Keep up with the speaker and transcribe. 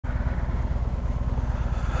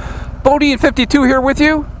Bodine 52 here with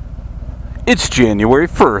you. It's January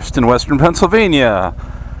 1st in western Pennsylvania.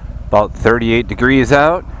 About 38 degrees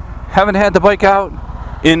out. Haven't had the bike out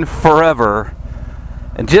in forever.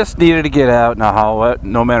 And just needed to get out now,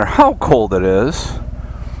 no matter how cold it is.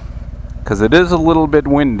 Because it is a little bit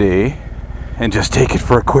windy. And just take it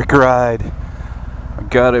for a quick ride.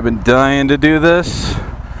 God, I've been dying to do this.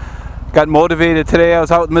 Got motivated today. I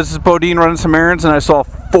was out with Mrs. Bodine running some errands and I saw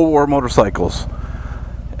 4 motorcycles.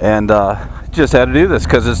 And just had to do this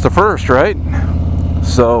because it's the first, right?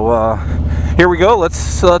 So here we go.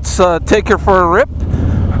 Let's take her for a rip.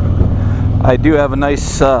 I do have a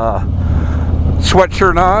nice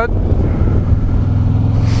sweatshirt on,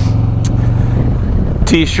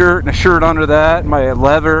 t-shirt and a shirt under that, my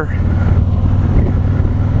leather.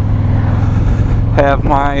 Have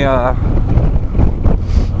my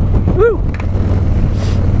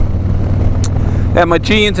have my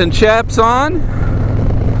jeans and chaps on,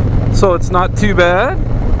 so it's not too bad.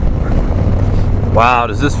 Wow,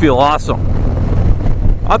 does this feel awesome?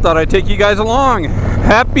 I thought I'd take you guys along.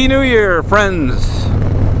 Happy New Year, friends.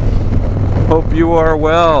 Hope you are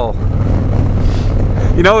well.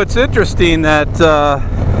 You know, it's interesting that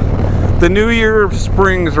the New Year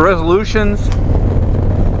brings resolutions,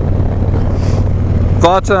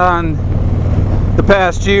 thoughts on the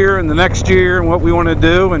past year and the next year and what we want to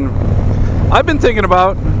do. And I've been thinking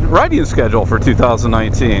about riding schedule for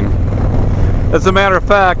 2019. As a matter of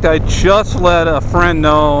fact, I just let a friend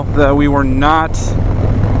know that we were not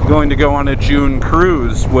going to go on a June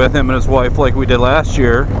cruise with him and his wife like we did last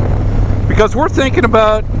year, because we're thinking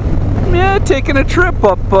about taking a trip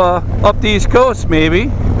up the East Coast maybe.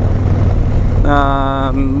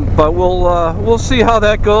 But we'll see how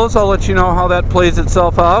that goes. I'll let you know how that plays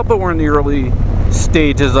itself out, but we're in the early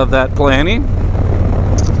stages of that planning.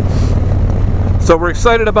 So we're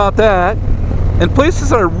excited about that. And places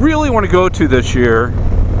that I really want to go to this year,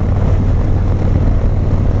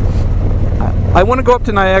 I want to go up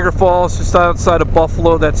to Niagara Falls, just outside of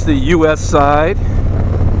Buffalo. That's the U.S. side.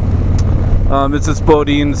 Mrs.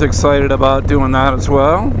 Bodine's excited about doing that as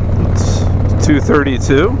well. It's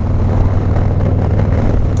 2:32.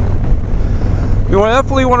 We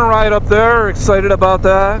definitely want to ride up there. Excited about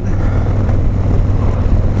that.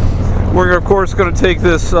 We're of course going to take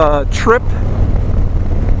this trip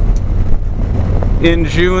in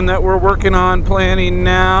June that we're working on planning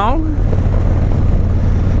now.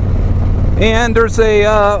 And there's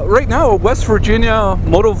a right now a West Virginia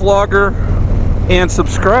motovlogger and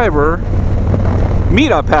subscriber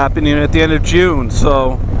meetup happening at the end of June.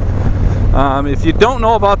 So if you don't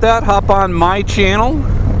know about that, hop on my channel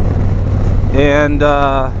and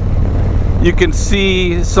you can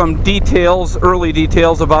see some details, early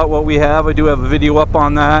details about what we have. I do have a video up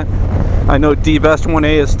on that. I know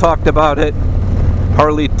D-Best1A has talked about it.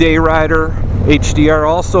 Harley Dayrider HDR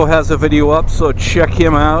also has a video up, so check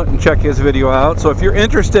him out and check his video out. So if you're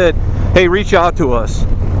interested, hey, reach out to us.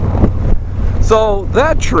 So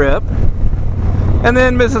that trip, and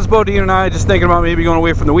then Mrs. Bodine and I just thinking about maybe going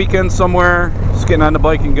away from the weekend somewhere, just getting on the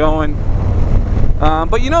bike and going.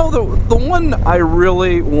 But you know, the one I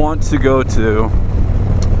really want to go to,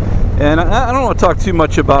 and I don't want to talk too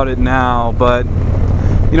much about it now, but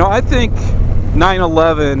you know, I think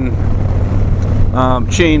 9/11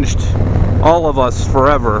 changed all of us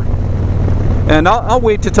forever. And I'll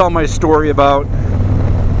wait to tell my story about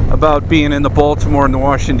being in the Baltimore and the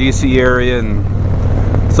Washington D.C. area and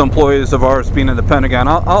some employees of ours being in the Pentagon.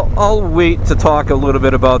 I'll wait to talk a little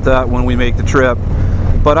bit about that when we make the trip.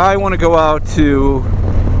 But I want to go out to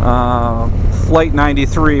Flight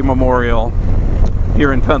 93 Memorial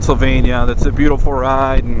here in Pennsylvania. That's a beautiful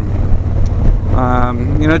ride, and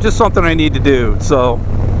you know, just something I need to do. So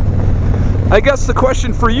I guess the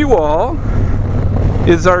question for you all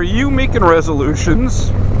is, are you making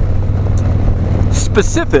resolutions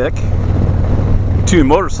specific to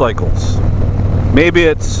motorcycles? Maybe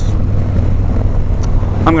it's,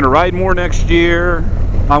 I'm going to ride more next year.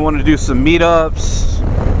 I want to do some meetups.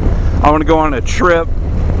 I want to go on a trip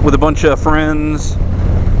with a bunch of friends.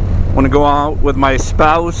 I want to go out with my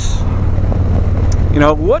spouse. You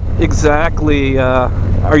know, what exactly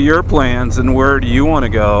are your plans and where do you want to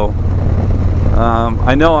go?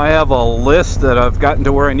 I know I have a list that I've gotten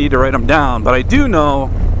to where I need to write them down, but I do know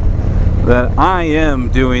that I am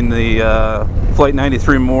doing the Flight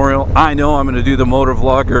 93 Memorial. I know I'm going to do the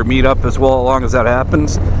motovlogger meetup as well, as long as that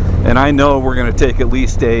happens. And I know we're going to take at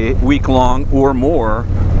least a week-long or more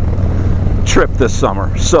trip this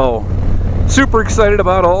summer. So, super excited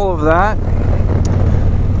about all of that.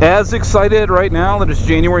 As excited right now that it's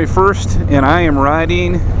January 1st and I am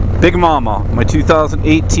riding Big Mama, my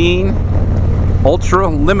 2018 Ultra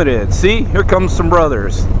Limited. See, here comes some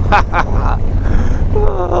brothers.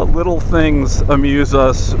 Little things amuse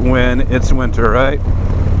us when it's winter, right?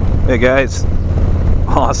 Hey guys,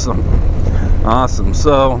 awesome. Awesome.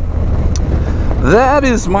 So that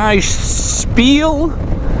is my spiel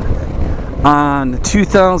on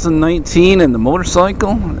 2019 and the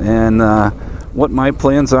motorcycle, and what my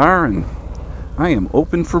plans are, and I am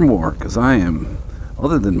open for more, because I am,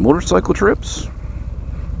 other than motorcycle trips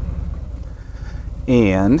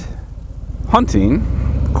and hunting,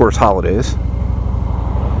 of course, holidays,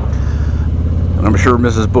 and I'm sure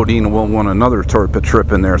Mrs. Bodine will want another torpid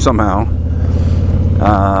trip in there somehow,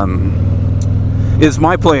 is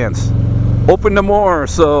my plans. Open to more,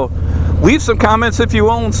 so leave some comments if you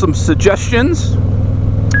will, and some suggestions.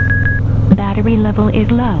 Battery level is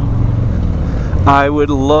low. I would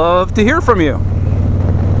love to hear from you.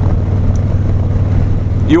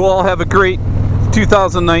 You all have a great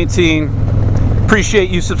 2019. Appreciate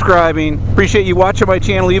you subscribing. Appreciate you watching my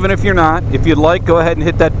channel, even if you're not. If you'd like, go ahead and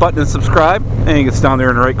hit that button and subscribe. I think it's down there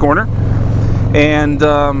in the right corner. And,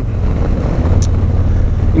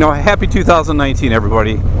 you know, happy 2019,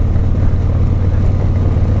 everybody.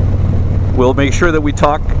 We'll make sure that we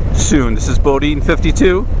talk soon. This is Bodine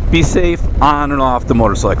 52. Be safe on and off the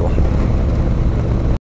motorcycle.